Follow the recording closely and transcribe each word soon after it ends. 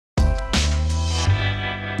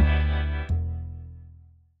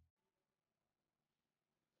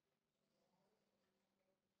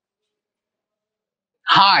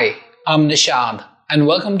Hi, I'm Nishad and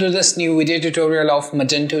welcome to this new video tutorial of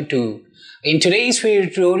Magento 2. In today's video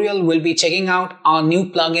tutorial, we'll be checking out our new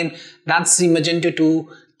plugin, that's the Magento 2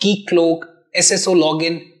 Keycloak SSO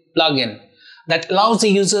login plugin that allows the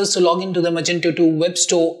users to log into the Magento 2 web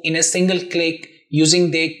store in a single click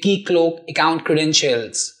using their Keycloak account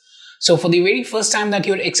credentials. So for the very first time that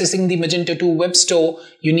you're accessing the Magento 2 web store,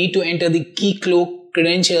 you need to enter the Keycloak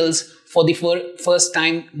credentials for the first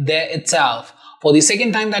time there itself. For the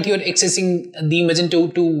second time that you're accessing the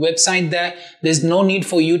Magento 2 website there's no need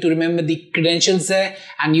for you to remember the credentials there,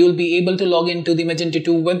 and you'll be able to log into the Magento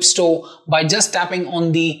 2 web store by just tapping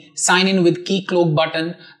on the sign in with Keycloak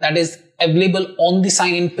button that is available on the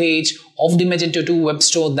sign in page of the Magento 2 web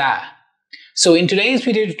store there. So in today's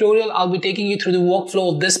video tutorial, I'll be taking you through the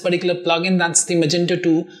workflow of this particular plugin, that's the Magento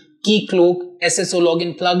 2 Keycloak SSO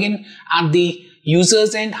login plugin, at the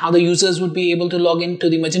users end, how the users would be able to log into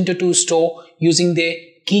the Magento 2 store using their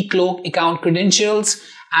Keycloak account credentials,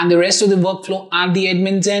 and the rest of the workflow at the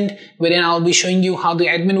admin's end, wherein I'll be showing you how the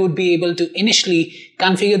admin would be able to initially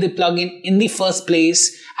configure the plugin in the first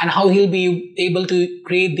place, and how he'll be able to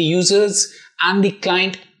create the users and the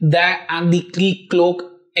client there and the Keycloak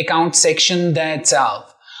account section there itself.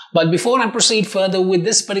 But before I proceed further with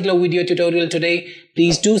this particular video tutorial today,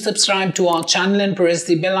 please do subscribe to our channel and press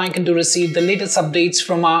the bell icon to receive the latest updates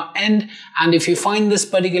from our end. And if you find this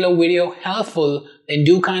particular video helpful, then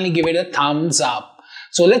do kindly give it a thumbs up.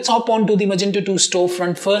 So let's hop on to the Magento 2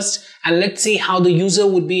 storefront first, and let's see how the user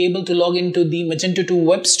would be able to log into the Magento 2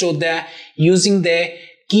 web store there using their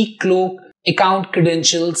Keycloak account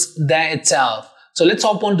credentials there itself. So let's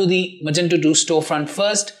hop on to the Magento 2 storefront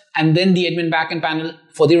first, and then the admin backend panel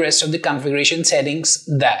for the rest of the configuration settings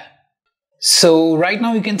there. So right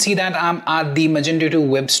now you can see that I'm at the Magento 2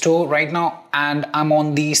 web store right now, and I'm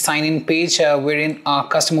on the sign in page wherein our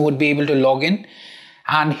customer would be able to log in.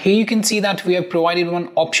 And here you can see that we have provided one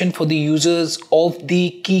option for the users of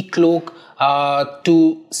the Keycloak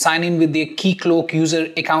to sign in with their Keycloak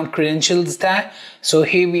user account credentials there. So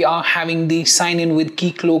here we are having the sign in with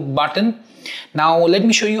Keycloak button. Now let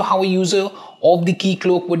me show you how a user of the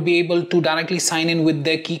Keycloak would be able to directly sign in with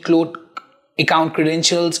their Keycloak account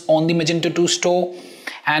credentials on the Magento 2 store.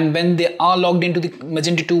 And when they are logged into the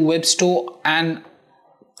Magento 2 web store, an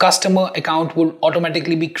customer account will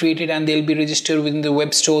automatically be created and they'll be registered within the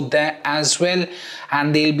web store there as well,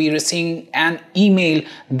 and they'll be receiving an email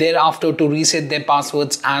thereafter to reset their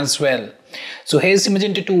passwords as well. So here's the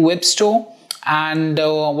Magento 2 web store, and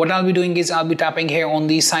what I'll be doing is I'll be tapping here on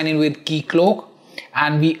the sign in with Keycloak,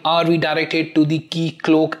 and we are redirected to the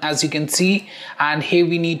Keycloak as you can see, and here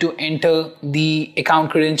we need to enter the account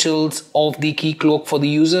credentials of the Keycloak for the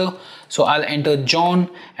user. So I'll enter John,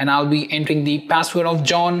 and I'll be entering the password of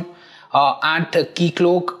John at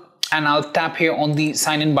Keycloak, and I'll tap here on the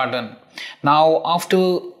sign in button. Now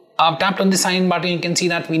after I've tapped on the sign in button, you can see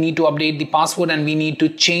that we need to update the password and we need to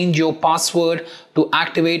change your password to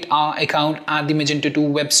activate our account at the Magento 2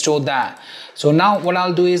 web store there. So now what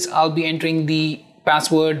I'll do is I'll be entering the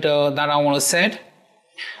password that I want to set,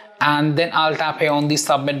 and then I'll tap here on the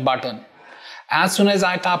submit button. As soon as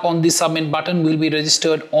I tap on the submit button, we'll be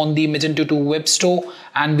registered on the Magento 2 web store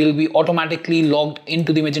and will be automatically logged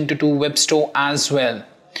into the Magento 2 web store as well.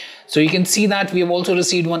 So you can see that we have also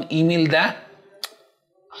received one email there.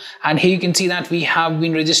 And here you can see that we have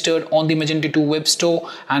been registered on the Magento 2 web store,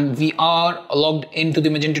 and we are logged into the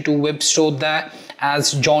Magento 2 web store there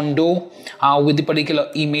as John Doe with the particular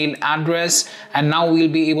email address. And now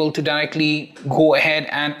we'll be able to directly go ahead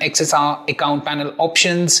and access our account panel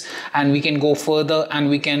options, and we can go further and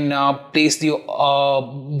we can place the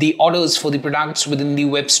orders for the products within the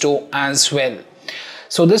web store as well.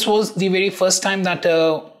 So this was the very first time that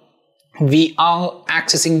we are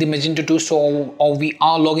accessing the Magento 2 store, or we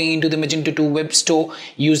are logging into the Magento 2 web store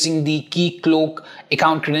using the Keycloak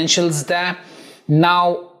account credentials there.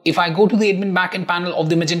 Now if I go to the admin backend panel of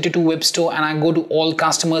the Magento 2 web store and I go to all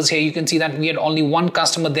customers, here you can see that we had only one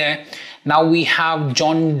customer there. Now we have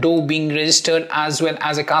John Doe being registered as well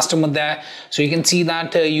as a customer there. So you can see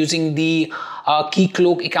that using the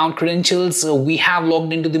Keycloak account credentials, we have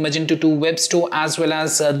logged into the Magento 2 web store, as well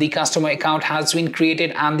as the customer account has been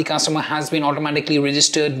created and the customer has been automatically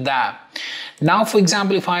registered there. Now for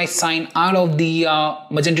example, if I sign out of the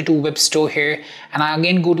Magento 2 web store here and I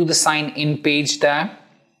again go to the sign in page there,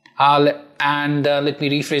 let me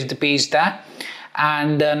refresh the page there,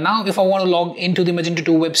 And now if I want to log into the Magento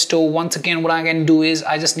 2 web store, once again what I can do is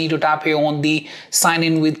I just need to tap here on the sign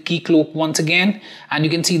in with Keycloak once again, and you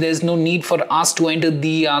can see there's no need for us to enter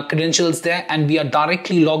the credentials there, and we are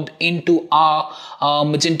directly logged into our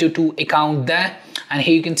Magento 2 account there. And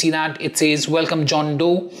here you can see that it says welcome John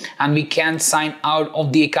Doe, and we can sign out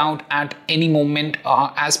of the account at any moment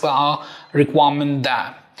as per our requirement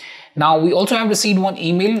there. Now we also have received one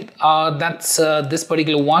email, that's this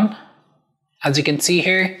particular one, as you can see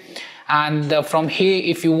here. And from here,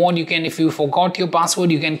 if you want, you can, if you forgot your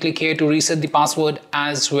password, you can click here to reset the password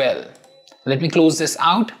as well. Let me close this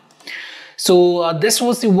out. So this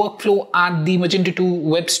was the workflow at the Magento 2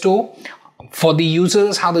 web store for the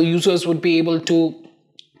users, how the users would be able to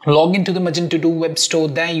log into the Magento 2 web store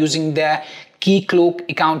there using their Keycloak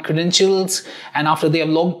account credentials. And after they have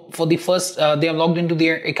logged for the first, they have logged into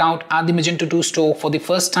their account at the Magento 2 store for the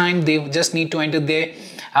first time, they just need to enter their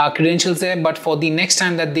credentials there. But for the next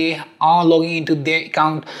time that they are logging into their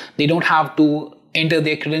account, they don't have to enter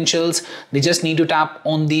their credentials. They just need to tap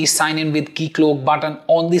on the sign in with Keycloak button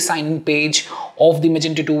on the sign in page of the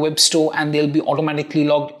Magento 2 web store, and they'll be automatically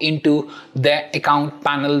logged into their account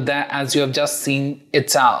panel there, as you have just seen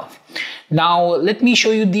itself. Now let me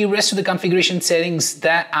show you the rest of the configuration settings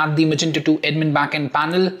there at the Magento 2 admin backend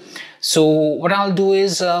panel. So what I'll do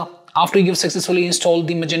is after you've successfully installed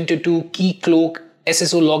the Magento 2 Keycloak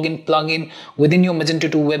SSO login plugin within your Magento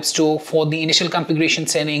 2 web store, for the initial configuration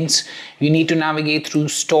settings, you need to navigate through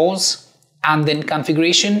stores and then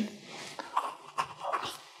configuration.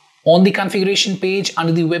 On the configuration page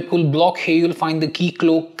under the webhook block, here you'll find the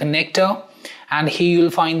Keycloak connector, and here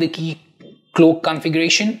you'll find the Keycloak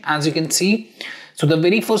configuration, as you can see. So the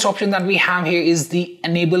very first option that we have here is the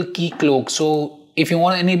enable Keycloak. So if you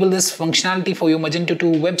want to enable this functionality for your Magento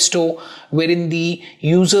 2 web store, wherein the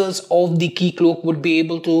users of the Keycloak would be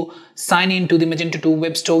able to sign into the Magento 2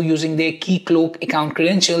 web store using their Keycloak account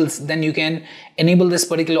credentials, then you can enable this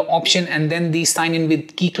particular option, and then the sign in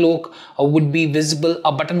with Keycloak would be visible.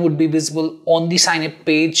 A button would be visible on the sign in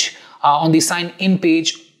page,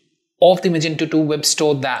 of the Magento 2 web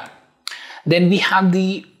store there. Then we have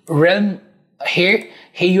the realm here.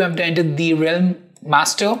 Here you have to enter the realm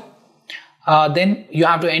master. Then you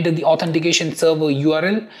have to enter the authentication server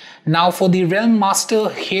URL. Now for the realm master,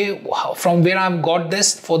 here from where I've got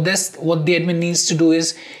this, for this what the admin needs to do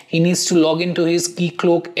is he needs to log into his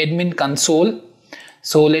Keycloak admin console.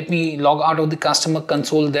 So let me log out of the customer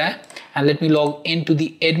console there, and let me log into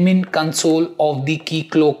the admin console of the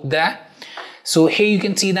Keycloak there. So here you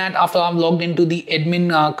can see that after I've logged into the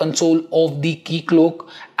admin console of the Keycloak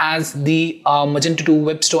as the Magento 2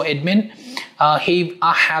 web store admin, here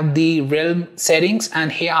I have the realm settings,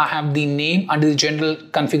 and here I have the name under the general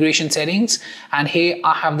configuration settings, and here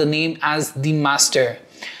I have the name as the master.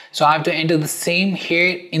 So I have to enter the same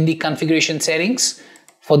here in the configuration settings.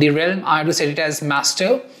 For the realm, I have to set it as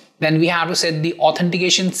master. Then we have to set the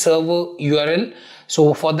authentication server URL.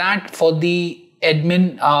 So for that, for the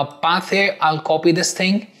admin path here, I'll copy this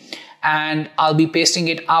thing and I'll be pasting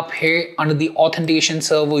it up here under the authentication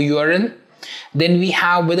server URL. Then we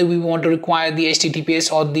have whether we want to require the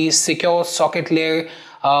HTTPS or the secure socket layer,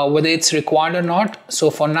 whether it's required or not.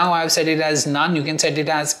 So for now I've set it as none. You can set it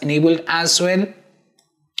as enabled as well.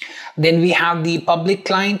 Then we have the public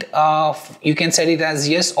client. You can set it as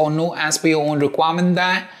yes or no as per your own requirement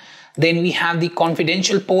there. Then we have the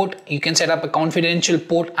confidential port. You can set up a confidential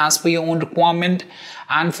port as per your own requirement.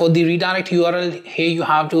 And for the redirect URL, here you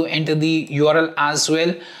have to enter the URL as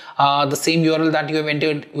well. The same URL that you have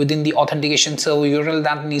entered within the authentication server URL,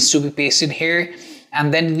 that needs to be pasted here.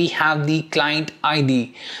 And then we have the client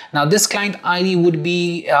ID. Now this client ID would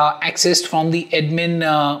be accessed from the admin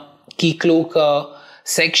Keycloak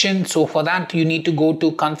section. So for that you need to go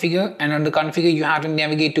to configure, and under configure you have to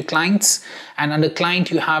navigate to clients, and under client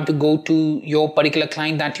you have to go to your particular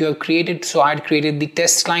client that you have created. So I had created the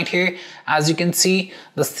test client here. As you can see,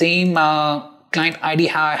 the same client ID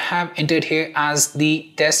I have entered here as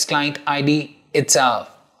the test client ID itself.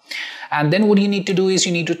 And then what you need to do is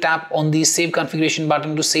you need to tap on the save configuration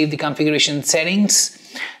button to save the configuration settings.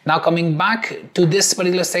 Now coming back to this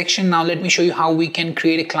particular section, now let me show you how we can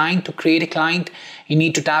create a client. To create a client, you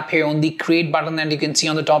need to tap here on the create button that you can see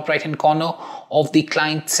on the top right hand corner of the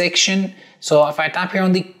client section. So if I tap here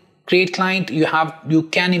on the create client, you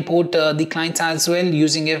can import the clients as well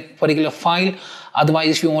using a particular file.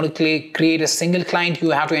 Otherwise, if you want to create a single client, you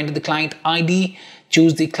have to enter the client ID,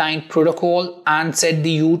 choose the client protocol, and set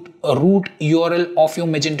the root URL of your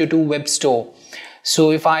Magento 2 web store.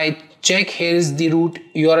 So if I check, here is the root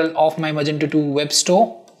URL of my Magento 2 web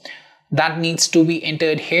store. that needs to be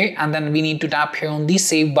entered here, and then we need to tap here on the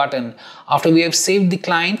save button. After we have saved the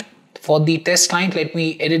client for the test client, let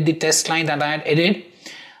me edit the test client that I had edited.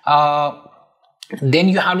 Then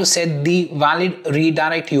you have to set the valid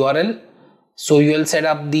redirect URL. So you will set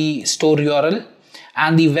up the store URL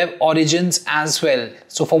and the web origins as well.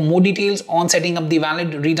 So for more details on setting up the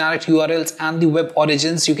valid redirect URLs and the web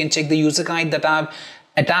origins, you can check the user guide that I've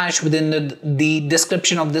attached within the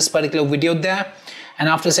description of this particular video there. And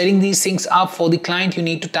after setting these things up for the client, you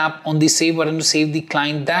need to tap on the save button to save the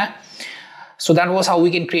client there. So that was how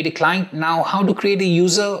we can create a client. Now, how to create a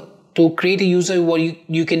user? To create a user, what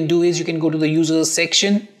you can do is you can go to the users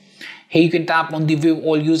section. Here you can tap on the view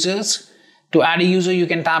all users. To add a user, you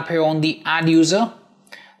can tap here on the add user.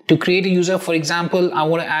 To create a user, for example, I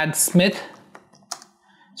want to add Smith.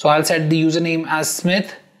 So I'll set the username as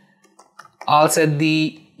Smith. I'll set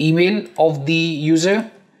the email of the user,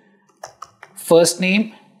 first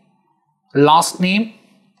name, last name,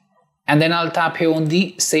 and then I'll tap here on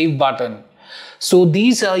the save button. So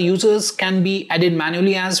these users can be added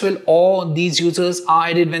manually as well, or these users are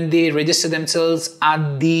added when they register themselves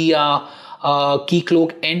at the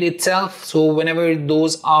Keycloak end itself. So whenever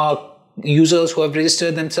those are users who have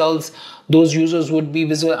registered themselves, those users would be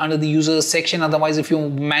visible under the users section. Otherwise, if you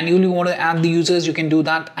manually want to add the users, you can do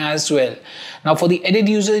that as well. Now for the edit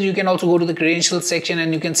users, you can also go to the credentials section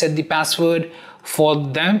and you can set the password for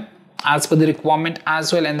them as per the requirement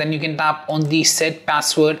as well, and then you can tap on the set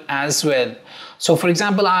password as well. So for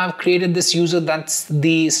example, I have created this user, that's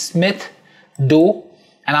the Smith Doe,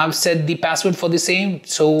 and I've set the password for the same.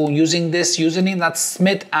 So using this username, that's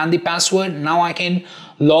Smith, and the password, now I can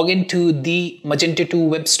log into the Magento 2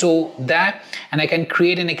 web store there, and I can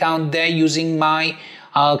create an account there using my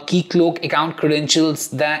Keycloak account credentials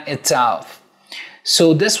there itself.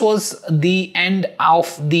 So this was the end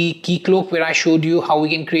of the Keycloak, where I showed you how we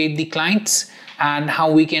can create the clients and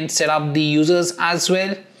how we can set up the users as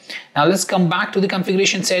well. Now let's come back to the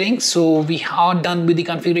configuration settings. So we are done with the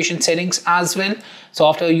configuration settings as well. So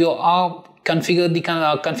after you are configured the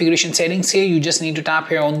configuration settings here, you just need to tap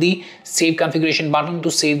here on the save configuration button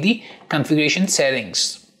to save the configuration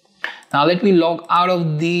settings. Now let me log out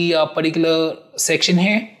of the particular section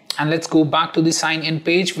here, and let's go back to the sign in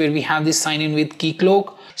page where we have this sign in with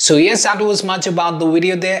Keycloak. So yes, that was much about the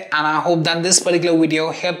video there, and I hope that this particular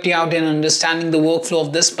video helped you out in understanding the workflow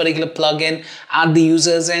of this particular plugin at the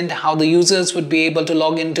users end, how the users would be able to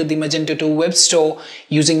log into the Magento 2 web store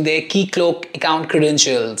using their Keycloak account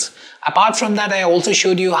credentials. Apart from that, I also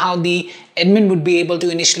showed you how the admin would be able to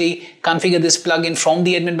initially configure this plugin from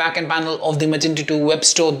the admin backend panel of the Magento 2 web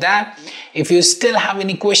store there. If you still have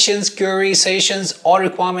any questions, queries, suggestions, or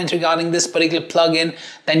requirements regarding this particular plugin,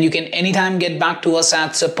 then you can anytime get back to us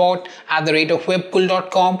at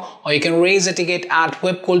support@webcool.com, or you can raise a ticket at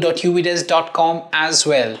webcool.ubdesk.com as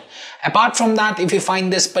well. Apart from that, if you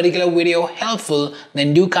find this particular video helpful,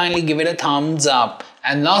 then do kindly give it a thumbs up.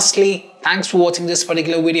 And lastly, thanks for watching this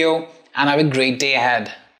particular video, and have a great day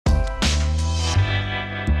ahead.